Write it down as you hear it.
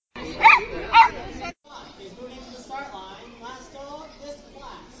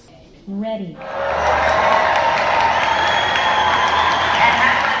Ready.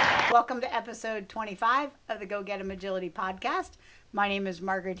 Welcome to episode 25 of the Go Get 'em Agility podcast. My name is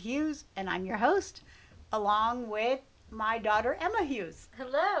Margaret Hughes, and I'm your host, along with my daughter, Emma Hughes.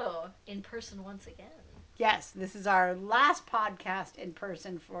 Hello, in person once again. Yes, this is our last podcast in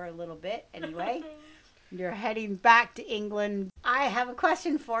person for a little bit, anyway. You're heading back to England. I have a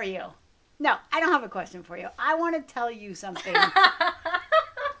question for you. No, I don't have a question for you. I want to tell you something.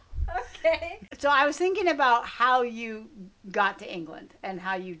 Okay. So I was thinking about how you got to England and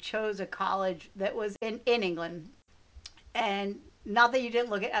how you chose a college that was in England. And not that you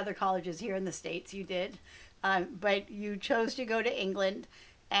didn't look at other colleges here in the States, you did. But you chose to go to England.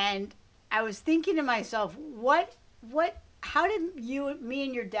 And I was thinking to myself, how did me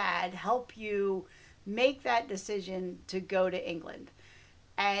and your dad help you make that decision to go to England?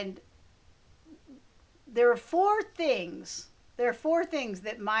 And there are four things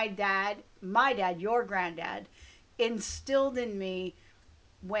that my dad, your granddad, instilled in me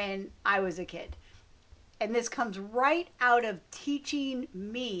when I was a kid. And this comes right out of teaching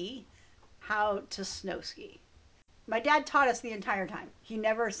me how to snow ski. My dad taught us the entire time. He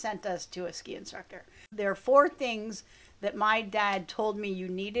never sent us to a ski instructor. There are four things that my dad told me you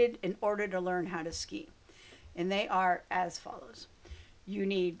needed in order to learn how to ski. And they are as follows. You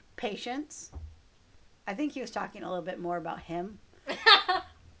need patience. I think he was talking a little bit more about him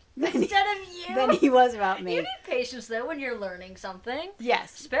Instead of you. than he was about me. You need patience, though, when you're learning something.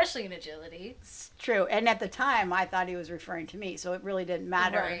 Yes. Especially in agility. It's true. And at the time, I thought he was referring to me, so it really didn't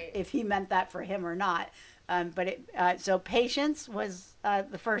matter if he meant that for him or not. So patience was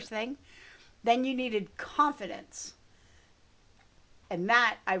the first thing. Then you needed confidence. And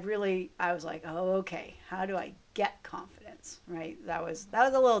that I was like, oh, okay, how do I get confidence? Right? That was a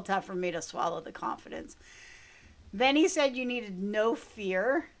little tough for me to swallow, the confidence. Then he said you needed no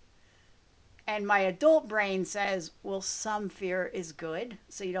fear. And my adult brain says, well, some fear is good,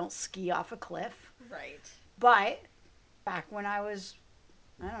 so you don't ski off a cliff. Right. But back when I was,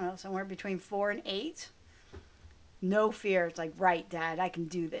 I don't know, somewhere between 4 and 8, no fear. It's like, right, Dad, I can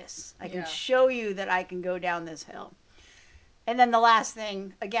do this. I can show you that I can go down this hill. And then the last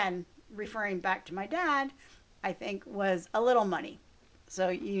thing, again, referring back to my dad, I think was a little money. So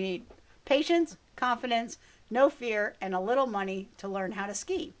you need patience, confidence, no fear, and a little money to learn how to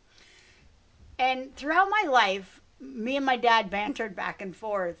ski. And throughout my life, me and my dad bantered back and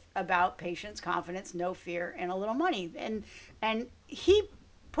forth about patience, confidence, no fear, and a little money. And he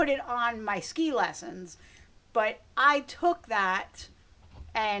put it on my ski lessons, but I took that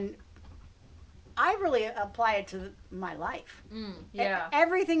and I really apply it to my life. Yeah.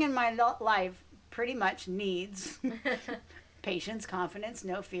 Everything in my life pretty much needs patience, confidence,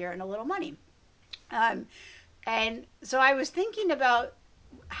 no fear, and a little money. And so I was thinking about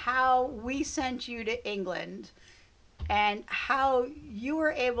how we sent you to England and how you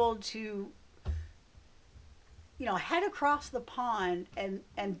were able to, head across the pond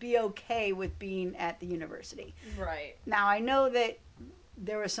and be okay with being at the university. Right. Now, I know that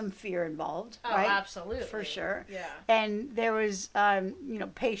there was some fear involved, Oh, right? absolutely. For sure. Yeah. And there was,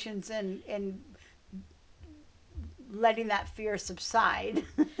 patience and letting that fear subside.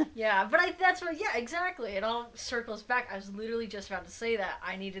 Yeah, but exactly. It all circles back. I was literally just about to say that.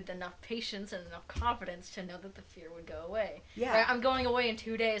 I needed enough patience and enough confidence to know that the fear would go away. Yeah. Right? I'm going away in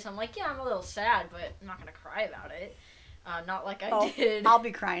 2 days. I'm like, yeah, I'm a little sad, but I'm not going to cry about it. Not like I did. I'll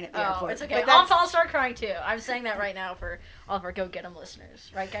be crying at the airport. Oh, it's okay. I'll start crying too. I'm saying that right now for all of our Go Get 'em listeners.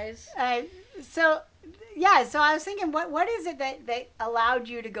 Right, guys? So I was thinking, what is it that allowed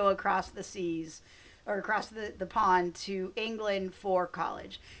you to go across the seas or across the pond to England for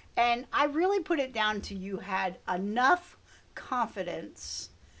college? And I really put it down to you had enough confidence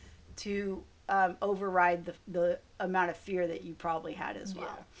to override the amount of fear that you probably had as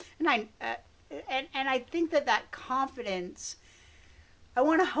well. Yeah. And I think that confidence, I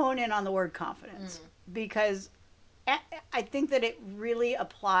want to hone in on the word confidence because I think that it really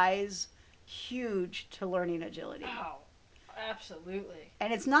applies huge to learning agility. Oh, absolutely.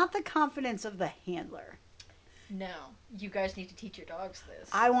 And it's not the confidence of the handler. No, you guys need to teach your dogs this.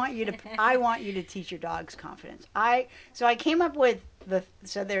 I want you to teach your dogs confidence. So I came up with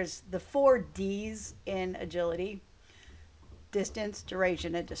there's the 4 D's in agility: distance,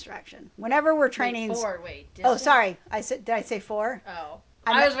 duration, and distraction. Whenever we're training. Distance? Oh, sorry. Did I say 4? Oh.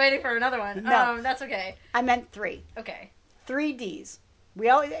 I was waiting for another one. No. That's okay. I meant 3. Okay. 3 Ds.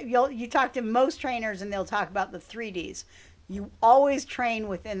 You talk to most trainers and they'll talk about the 3 Ds. You always train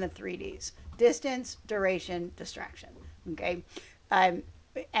within the 3 Ds: distance, duration, distraction. Okay, and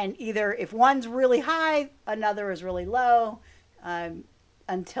either if one's really high, another is really low.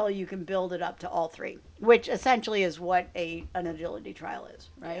 until you can build it up to all three, which essentially is what an agility trial is,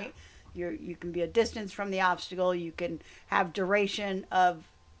 right? You can be a distance from the obstacle. You can have duration of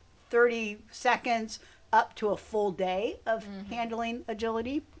 30 seconds up to a full day of handling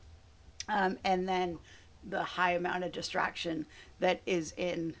agility. And then the high amount of distraction that is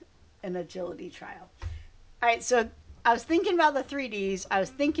in an agility trial. All right, so I was thinking about the 3Ds. I was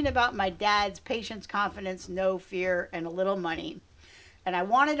thinking about my dad's patience, confidence, no fear, and a little money. And I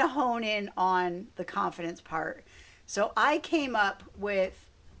wanted to hone in on the confidence part. So I came up with,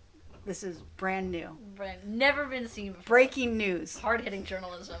 this is brand new. Never been seen before. Breaking news. Hard-hitting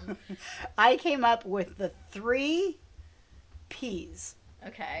journalism. I came up with the 3 Ps.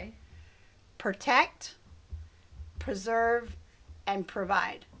 Okay. Protect, preserve, and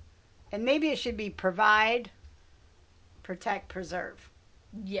provide. And maybe it should be provide, protect, preserve.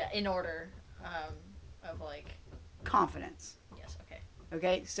 Yeah, in order of like confidence. Yes, okay.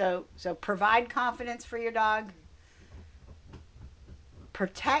 Okay, so provide confidence for your dog.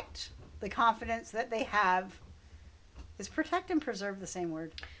 Protect the confidence that they have. Is protect and preserve the same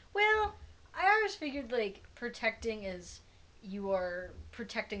word? Well, I always figured like protecting is you are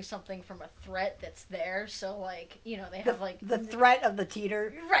protecting something from a threat that's there. So like, you know, they have like the threat of the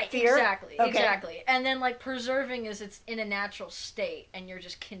teeter. Right, fear? Exactly. Okay. Exactly. And then like preserving is it's in a natural state and you're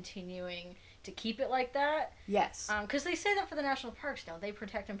just continuing to keep it like that. Yes. Because they say that for the national parks, don't they?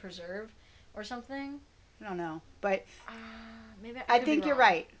 Protect and preserve or something? I don't know. But maybe I think you're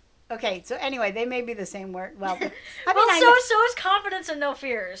right. Okay, so anyway, they may be the same word. Well, so is confidence and no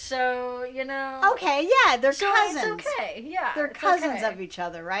fear. So, you know. Okay, yeah, they're cousins. It's okay. Yeah. They're cousins of each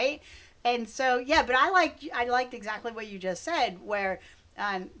other, right? And so, yeah, but I liked exactly what you just said, where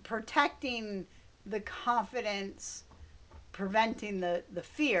protecting the confidence, preventing the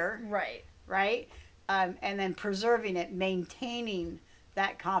fear. Right. Right? And then preserving it, maintaining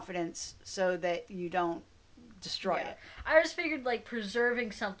that confidence so that you don't destroy it. I just figured like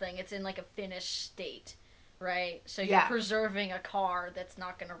preserving something, it's in like a finished state, right? So you're preserving a car that's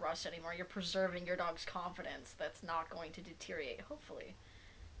not going to rust anymore. You're preserving your dog's confidence that's not going to deteriorate, hopefully,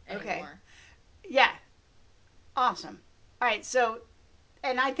 anymore. Okay. Yeah. Awesome. All right. So,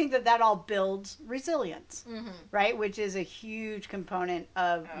 and I think that all builds resilience, right? Which is a huge component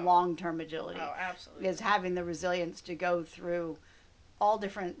of long-term agility. Oh, absolutely. Is having the resilience to go through all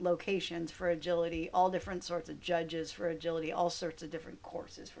different locations for agility, all different sorts of judges for agility, all sorts of different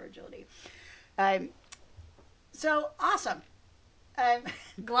courses for agility. So awesome.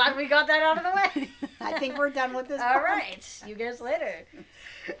 Glad we got that out of the way. I think we're done with this. All right. See you guys later.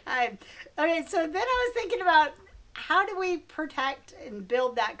 Okay, so then I was thinking about how do we protect and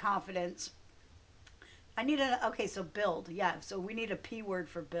build that confidence? I need so build. Yeah, so we need a P word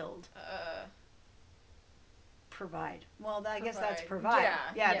for build. Provide. Well, I guess that's provide.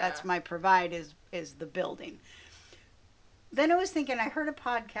 Yeah, that's my provide is the building. Then I was thinking, I heard a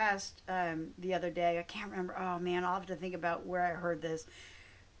podcast the other day. I can't remember. Oh man, I'll have to think about where I heard this.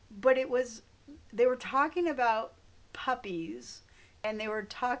 But they were talking about puppies, and they were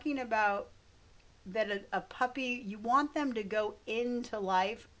talking about that a puppy, you want them to go into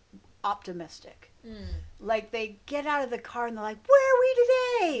life optimistic. Like they get out of the car and they're like, where are we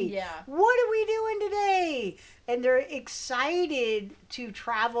today? Yeah. What are we doing today? And they're excited to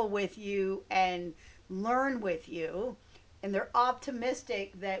travel with you and learn with you. And they're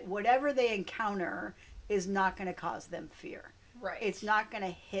optimistic that whatever they encounter is not going to cause them fear. Right. It's not going to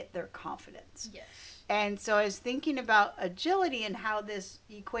hit their confidence. Yes. And so I was thinking about agility and how this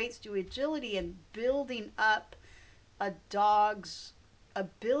equates to agility and building up a dog's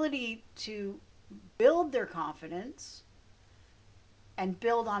ability to build their confidence and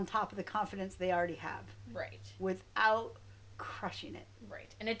build on top of the confidence they already have. Right. Without crushing it.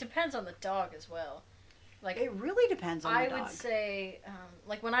 Right. And it depends on the dog as well. Like it really depends on the dog. I would say,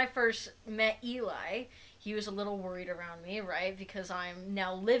 like when I first met Eli, he was a little worried around me, right? Because I'm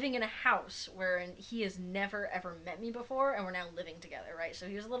now living in a house where he has never ever met me before, and we're now living together, right? So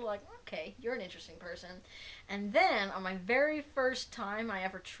he was a little like, okay, you're an interesting person. And then on my very first time I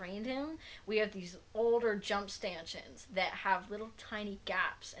ever trained him, we have these older jump stanchions that have little tiny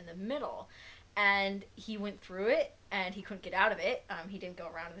gaps in the middle. And he went through it, and he couldn't get out of it. He didn't go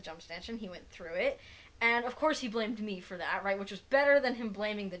around the jump stanchion. He went through it. And, of course, he blamed me for that, right? Which was better than him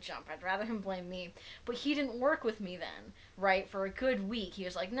blaming the jump. I'd rather him blame me. But he didn't work with me then, right? For a good week. He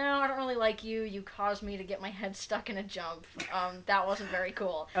was like, no, I don't really like you. You caused me to get my head stuck in a jump. That wasn't very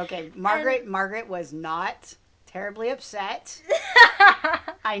cool. Okay, Margaret was not terribly upset.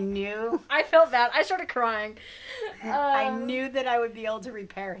 I knew. I felt bad. I started crying. I knew that I would be able to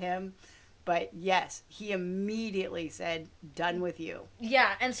repair him. But yes, he immediately said, "Done with you."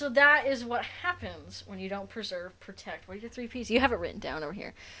 Yeah, and so that is what happens when you don't preserve, protect. What are your three P's? You have it written down over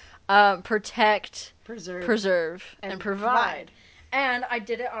here. Protect, preserve, and provide. And I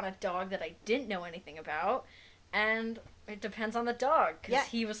did it on a dog that I didn't know anything about, and it depends on the dog, because Yeah.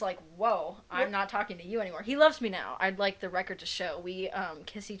 he was like, whoa, I'm not talking to you anymore. He loves me now. I'd like the record to show. We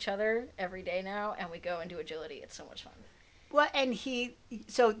kiss each other every day now, and we go and do agility. It's so much fun. Well, and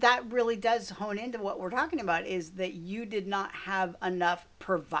so that really does hone into what we're talking about, is that you did not have enough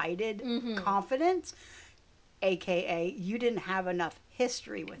provided confidence, aka you didn't have enough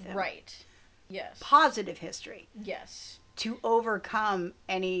history with him. Right. Yes. Positive history. Yes. To overcome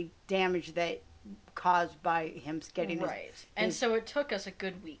any damage that caused by him getting right. And so it took us a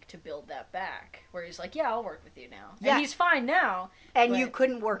good week to build that back, where he's like, yeah, I'll work with you now. Yeah. And he's fine now. And you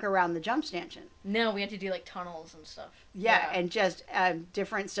couldn't work around the jump stanchion. No, we had to do like tunnels and stuff. Yeah. And just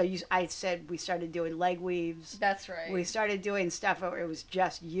different. So I said we started doing leg weaves. That's right. We started doing stuff where it was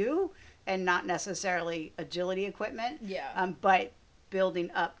just you and not necessarily agility equipment. Yeah. But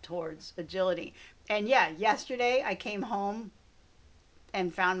building up towards agility. And yeah, yesterday I came home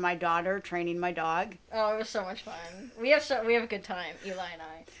and found my daughter training my dog. Oh, it was so much fun. We have a good time, Eli and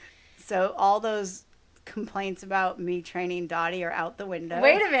I. So all those complaints about me training Dottie are out the window.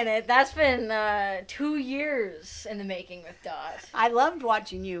 Wait a minute, that's been 2 years in the making with Dot. I loved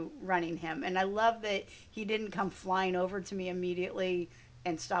watching you running him, and I love that he didn't come flying over to me immediately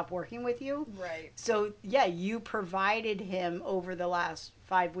and stop working with you. Right. So yeah, you provided him over the last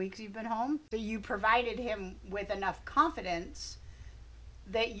 5 weeks you've been home. So you provided him with enough confidence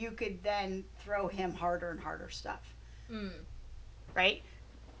that you could then throw him harder and harder stuff. Right?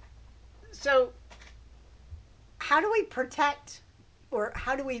 So how do we protect, or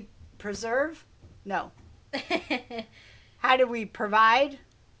how do we preserve? No. How do we provide,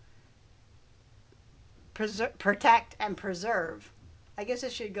 protect, and preserve? I guess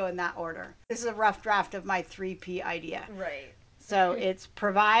it should go in that order. This is a rough draft of my 3P idea. Right. So it's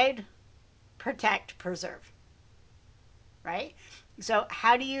provide, protect, preserve. Right? So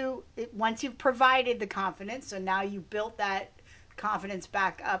how do you, once you've provided the confidence, so now you built that confidence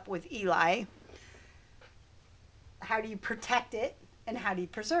back up with Eli, how do you protect it and how do you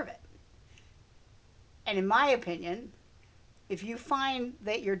preserve it? And in my opinion, if you find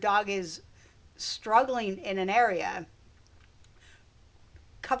that your dog is struggling in an area,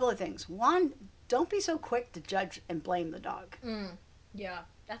 a couple of things. One, don't be so quick to judge and blame the dog. Yeah,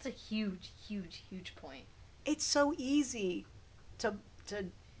 that's a huge, huge, huge point. It's so easy to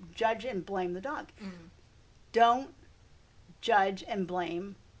judge and blame the dog. Don't judge and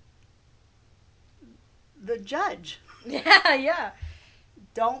blame the judge. Yeah.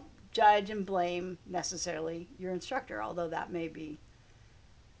 Don't judge and blame necessarily your instructor, although that may be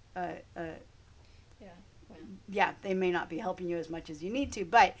yeah, they may not be helping you as much as you need to,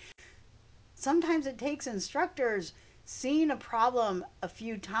 but sometimes it takes instructors seeing a problem a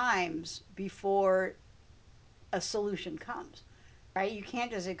few times before a solution comes. Right? You can't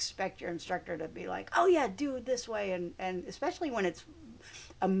just expect your instructor to be like, oh yeah, do it this way, and especially when it's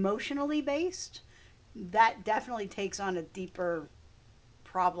emotionally based, that definitely takes on a deeper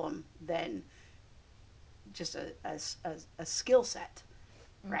problem than just a skill set,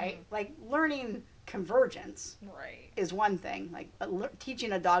 right? Like learning convergence is one thing. Like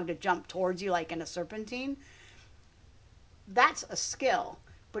teaching a dog to jump towards you like in a serpentine, that's a skill.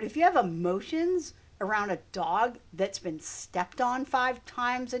 But if you have emotions around a dog that's been stepped on 5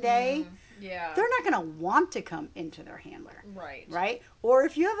 times a day, they're not going to want to come into their handler. Right? Or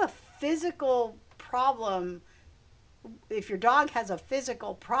if you have a physical problem, if your dog has a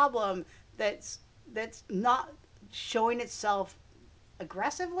physical problem that's not showing itself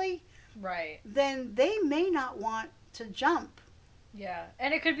aggressively, then they may not want to jump. Yeah,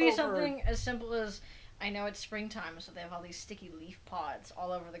 and it could be something as simple as, I know it's springtime, so they have all these sticky leaf pods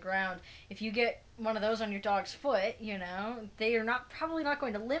all over the ground. If you get one of those on your dog's foot, they are probably not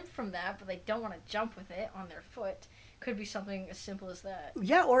going to limp from that, but they don't want to jump with it on their foot. Could be something as simple as that.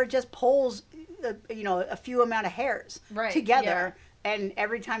 Yeah, or it just pulls, a few amount of hairs together, and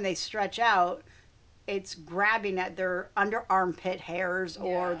every time they stretch out, it's grabbing at their under armpit hairs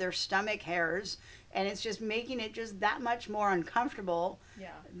or their stomach hairs, and it's just making it just that much more uncomfortable.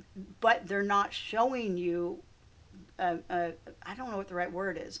 But they're not showing you, I don't know what the right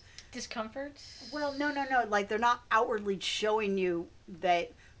word is. Discomfort? Well, no. Like they're not outwardly showing you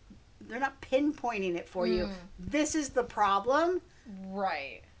that, they're not pinpointing it for you. This is the problem.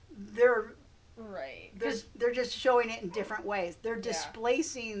 Right. They're just showing it in different ways. They're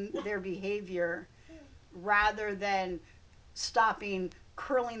displacing their behavior rather than stopping,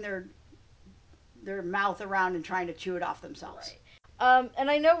 curling their their mouth around and trying to chew it off themselves. Right. And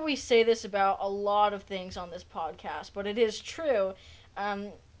I know we say this about a lot of things on this podcast, but it is true.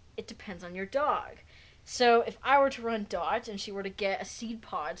 It depends on your dog. So if I were to run Dot and she were to get a seed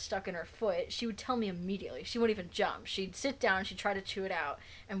pod stuck in her foot, she would tell me immediately. She wouldn't even jump. She'd sit down, she'd try to chew it out,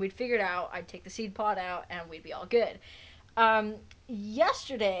 and we'd figure it out. I'd take the seed pod out, and we'd be all good.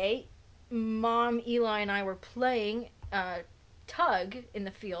 Yesterday, Mom, Eli, and I were playing tug in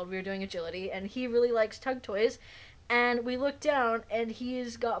the field. We were doing agility, and he really likes tug toys. And we looked down, and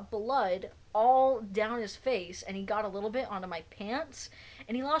he's got blood all down his face, and he got a little bit onto my pants,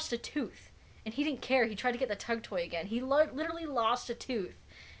 and he lost a tooth. And he didn't care. He tried to get the tug toy again. He literally lost a tooth,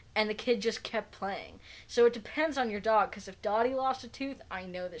 and the kid just kept playing. So it depends on your dog, because if Dottie lost a tooth, I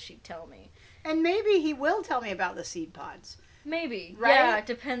know that she'd tell me. And maybe he will tell me about the seed pods. Maybe. Right? Yeah, it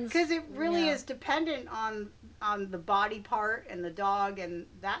depends. Because it really is dependent on the body part and the dog and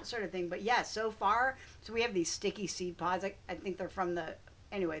that sort of thing. But yeah, so far, so we have these sticky seed pods. I think they're from they're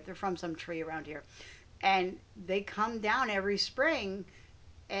from some tree around here. And they come down every spring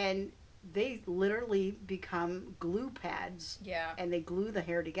and they literally become glue pads. Yeah. And they glue the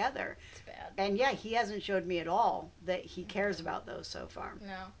hair together. It's bad. And yeah, he hasn't showed me at all that he cares about those so far.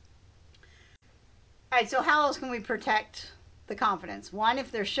 No. All right, so how else can we protect the confidence? One,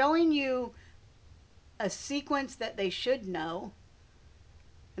 if they're showing you a sequence that they should know,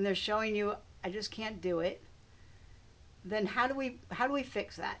 and they're showing you, I just can't do it, then how do we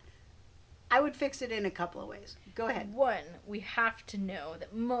fix that? I would fix it in a couple of ways. Go ahead. One, we have to know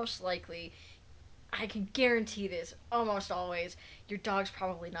that most likely, I can guarantee this almost always, your dog's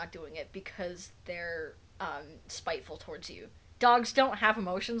probably not doing it because they're spiteful towards you. Dogs don't have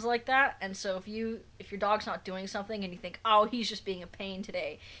emotions like that, and so if your dog's not doing something and you think, oh, he's just being a pain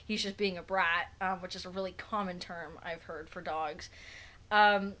today, he's just being a brat, which is a really common term I've heard for dogs,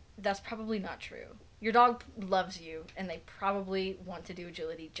 that's probably not true. Your dog loves you, and they probably want to do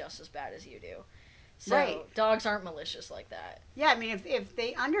agility just as bad as you do. So Right. Dogs aren't malicious like that. Yeah, I mean, if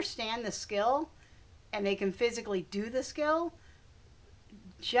they understand the skill and they can physically do the skill,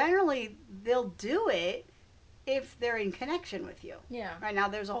 generally they'll do it if they're in connection with you. Yeah. Right now,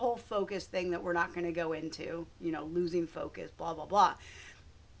 there's a whole focus thing that we're not going to go into, losing focus, blah, blah, blah.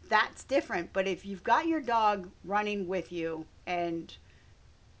 That's different. But if you've got your dog running with you and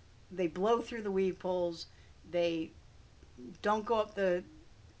they blow through the weave pulls, they don't go up the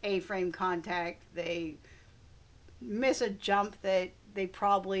A-frame contact, they miss a jump that they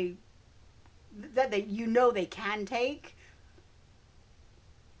probably, they can take,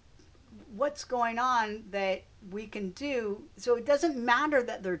 what's going on that we can do. So it doesn't matter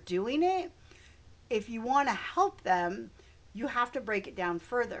that they're doing it. If you want to help them, you have to break it down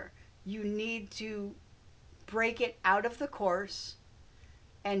further. You need to break it out of the course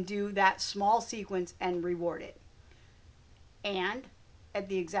and do that small sequence and reward it. And at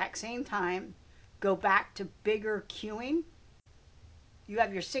the exact same time, go back to bigger cueing. You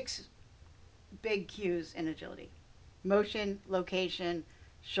have your 6 big cues in agility: motion, location,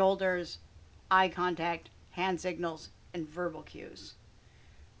 shoulders, eye contact, hand signals, and verbal cues.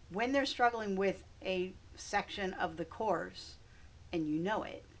 When they're struggling with a section of the course and you know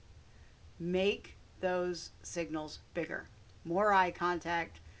it, make those signals bigger. More eye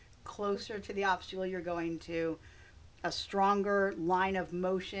contact, closer to the obstacle you're going to, a stronger line of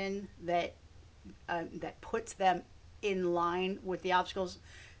motion that puts them in line with the obstacles,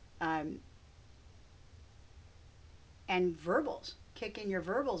 um, and verbals. Kick in your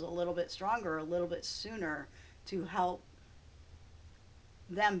verbals a little bit stronger, a little bit sooner to help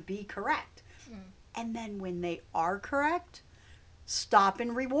them be correct. And then when they are correct, stop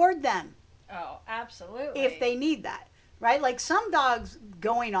and reward them. Oh, absolutely. If they need that, right? Like some dogs,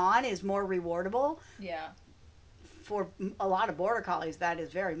 going on is more rewardable. Yeah. For a lot of border collies, that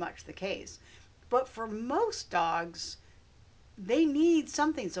is very much the case. But for most dogs, they need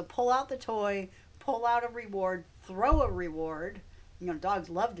something. So pull out the toy, pull out a reward, throw a reward. Dogs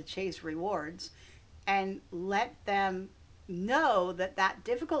love to chase rewards, and let them know that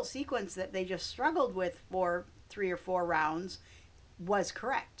difficult sequence that they just struggled with for 3 or 4 rounds was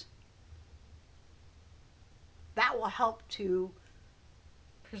correct. That will help to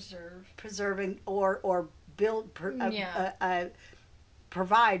preserving or build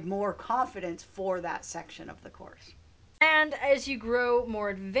provide more confidence for that section of the course. And as you grow more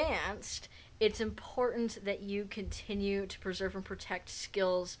advanced, it's important that you continue to preserve and protect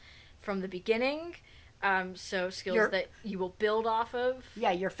skills from the beginning. So skills that you will build off of.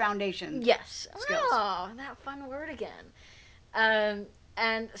 Yeah, your foundation. Yes. Skills. Oh, that fun word again.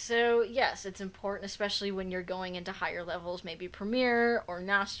 And so, yes, it's important, especially when you're going into higher levels, maybe Premier or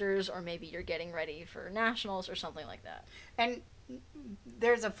Masters, or maybe you're getting ready for Nationals or something like that. And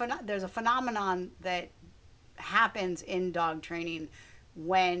there's a phenomenon that happens in dog training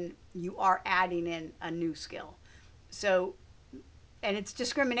when you are adding in a new skill. So, and it's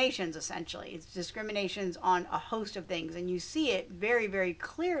discriminations essentially. It's discriminations on a host of things, and you see it very, very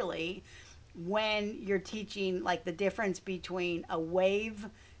clearly when you're teaching like the difference between a wave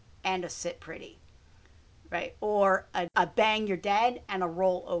and a sit pretty, right? Or a bang you're dead and a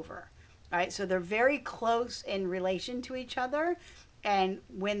roll over, right? So they're very close in relation to each other. And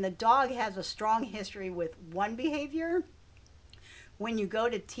when the dog has a strong history with one behavior, when you go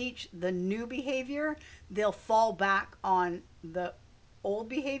to teach the new behavior, they'll fall back on the old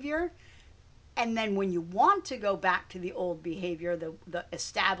behavior. And then when you want to go back to the old behavior, the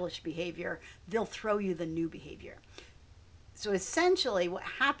established behavior, they'll throw you the new behavior. So essentially, what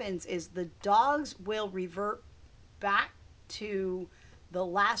happens is the dogs will revert back to the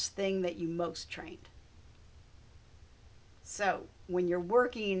last thing that you most trained. So when you're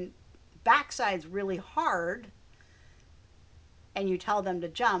working backsides really hard and you tell them to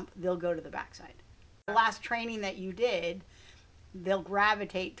jump, they'll go to the backside. The last training that you did, they'll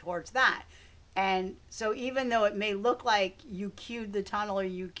gravitate towards that. And so even though it may look like you cued the tunnel or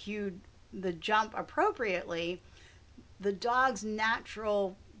you cued the jump appropriately, the dog's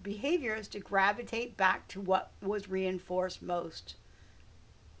natural behavior is to gravitate back to what was reinforced most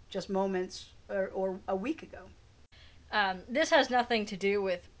just moments or a week ago. This has nothing to do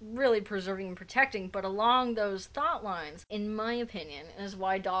with really preserving and protecting, but along those thought lines, in my opinion, is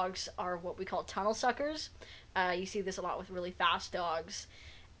why dogs are what we call tunnel suckers. You see this a lot with really fast dogs.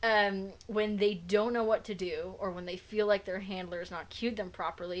 When they don't know what to do, or when they feel like their handler has not cued them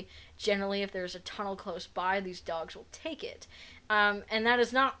properly, generally, if there's a tunnel close by, these dogs will take it. And that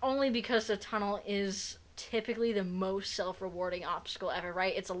is not only because the tunnel is typically the most self-rewarding obstacle ever,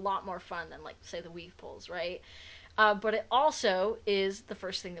 right? It's a lot more fun than, like, say, the weave pulls, right? But it also is the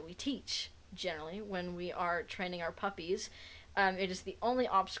first thing that we teach, generally, when we are training our puppies. It is the only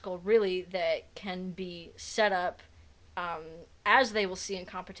obstacle, really, that can be set up um, as they will see in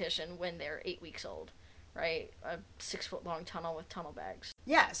competition when they're 8 weeks old, right? A 6 foot long tunnel with tunnel bags.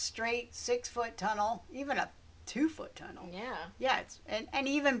 Yeah, straight 6 foot tunnel, even a 2 foot tunnel. Yeah. Yeah, and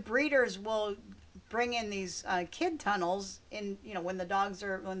even breeders will bring in these kid tunnels in, when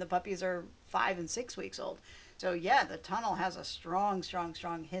the puppies are 5 and 6 weeks old. So yeah, the tunnel has a strong, strong,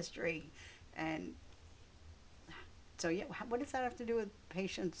 strong history, and so yeah, what does that have to do with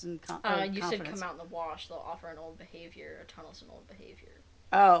patience and You said come confidence? out in the wash. They'll offer an old behavior. A tunnel's an old behavior.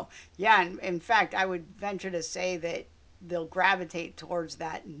 Oh yeah, and in fact, I would venture to say that they'll gravitate towards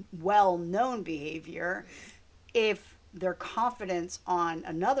that well-known behavior if their confidence on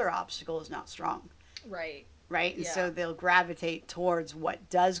another obstacle is not strong. Right. Right? And Yeah. so they'll gravitate towards what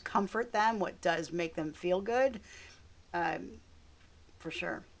does comfort them, what does make them feel good, um, for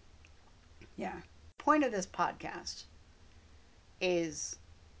sure. Yeah. Point of this podcast is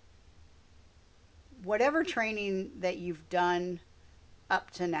whatever training that you've done up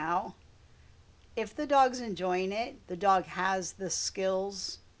to now, if the dog's enjoying it, the dog has the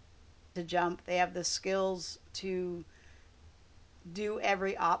skills to jump, they have the skills to do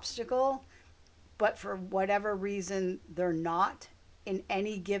every obstacle, but for whatever reason they're not in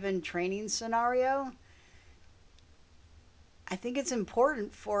any given training scenario, I think it's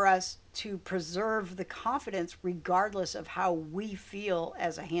important for us to preserve the confidence regardless of how we feel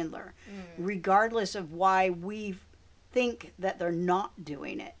as a handler, regardless of why we think that they're not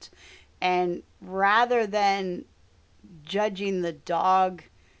doing it. And rather than judging the dog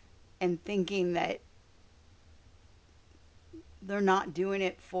and thinking that they're not doing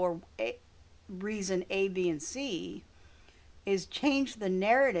it for reason A, B, and C, is change the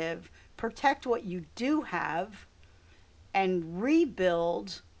narrative, protect what you do have, and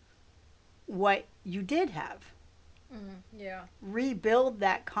rebuild what you did have. Yeah. Rebuild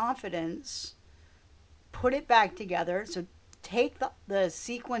that confidence, put it back together. So take the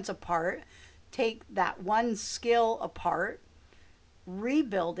sequence apart, take that one skill apart,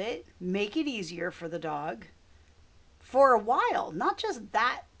 rebuild it, make it easier for the dog for a while, not just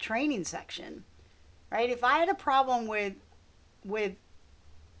that training section, right? If I had a problem with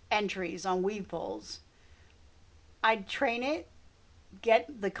entries on weave pulls, I'd train it,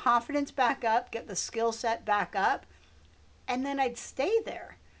 get the confidence back up, get the skill set back up, and then I'd stay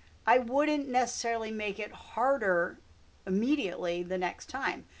there. I wouldn't necessarily make it harder immediately the next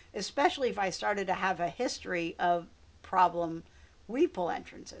time, especially if I started to have a history of problem weave pull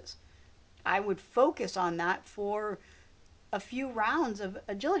entrances. I would focus on that for a few rounds of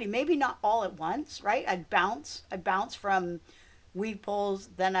agility, maybe not all at once, right? I'd bounce from weave poles,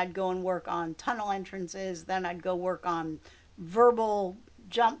 then I'd go and work on tunnel entrances, then I'd go work on verbal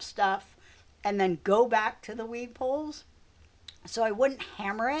jump stuff, and then go back to the weave poles. So I wouldn't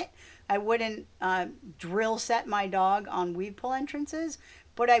hammer it. I wouldn't drill set my dog on weave pole entrances,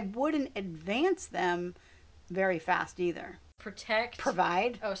 but I wouldn't advance them very fast either. Protect.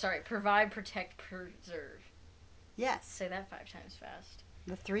 Provide. Oh, sorry. Provide, protect, preserve. Yes. Say that 5 times fast.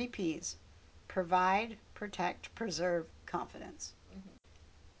 The 3 P's: provide, protect, preserve, confidence.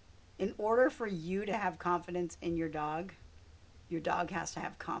 Mm-hmm. In order for you to have confidence in your dog has to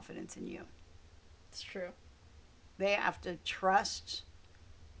have confidence in you. It's true. They have to trust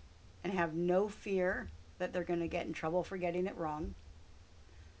and have no fear that they're going to get in trouble for getting it wrong.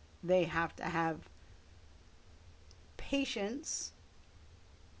 They have to have patience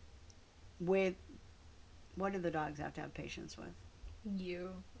with, what do the dogs have to have patience with?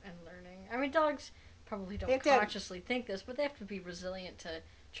 You and learning. I mean, dogs probably They don't have to have- consciously think this, but they have to be resilient to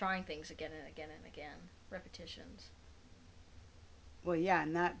trying things again and again and again. Repetitions. Well, yeah,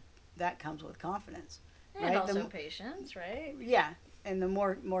 and that comes with confidence. And right? also patience, right? Yeah, and the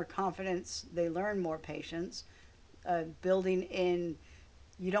more confidence they learn, more patience. Building in,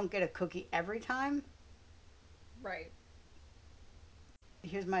 you don't get a cookie every time. Right.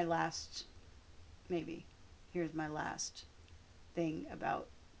 Here's my last, maybe. Here's my last thing about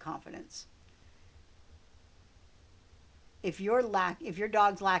confidence. If your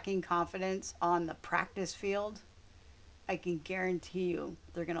dog's lacking confidence on the practice field, I can guarantee you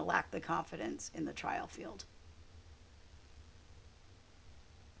they're going to lack the confidence in the trial field.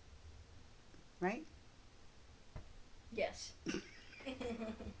 Right? Yes.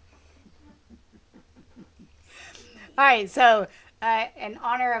 All right, so in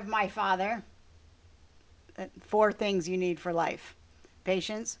honor of my father, 4 things you need for life: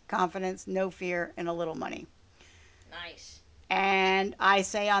 patience, confidence, no fear, and a little money. Nice. And I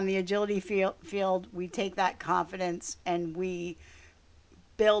say on the agility field, we take that confidence and we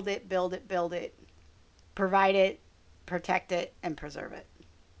build it, provide it, protect it, and preserve it.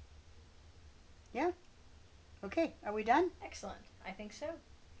 Yeah? Okay, are we done? Excellent. I think so.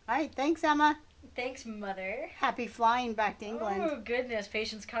 All right, thanks, Emma. Thanks, Mother. Happy flying back to England. Oh, goodness.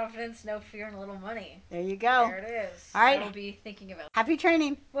 Patience, confidence, no fear, and a little money. There you go. There it is. All right. I'll be thinking about. Happy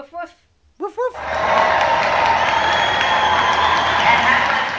training. Woof woof. Woof, woof.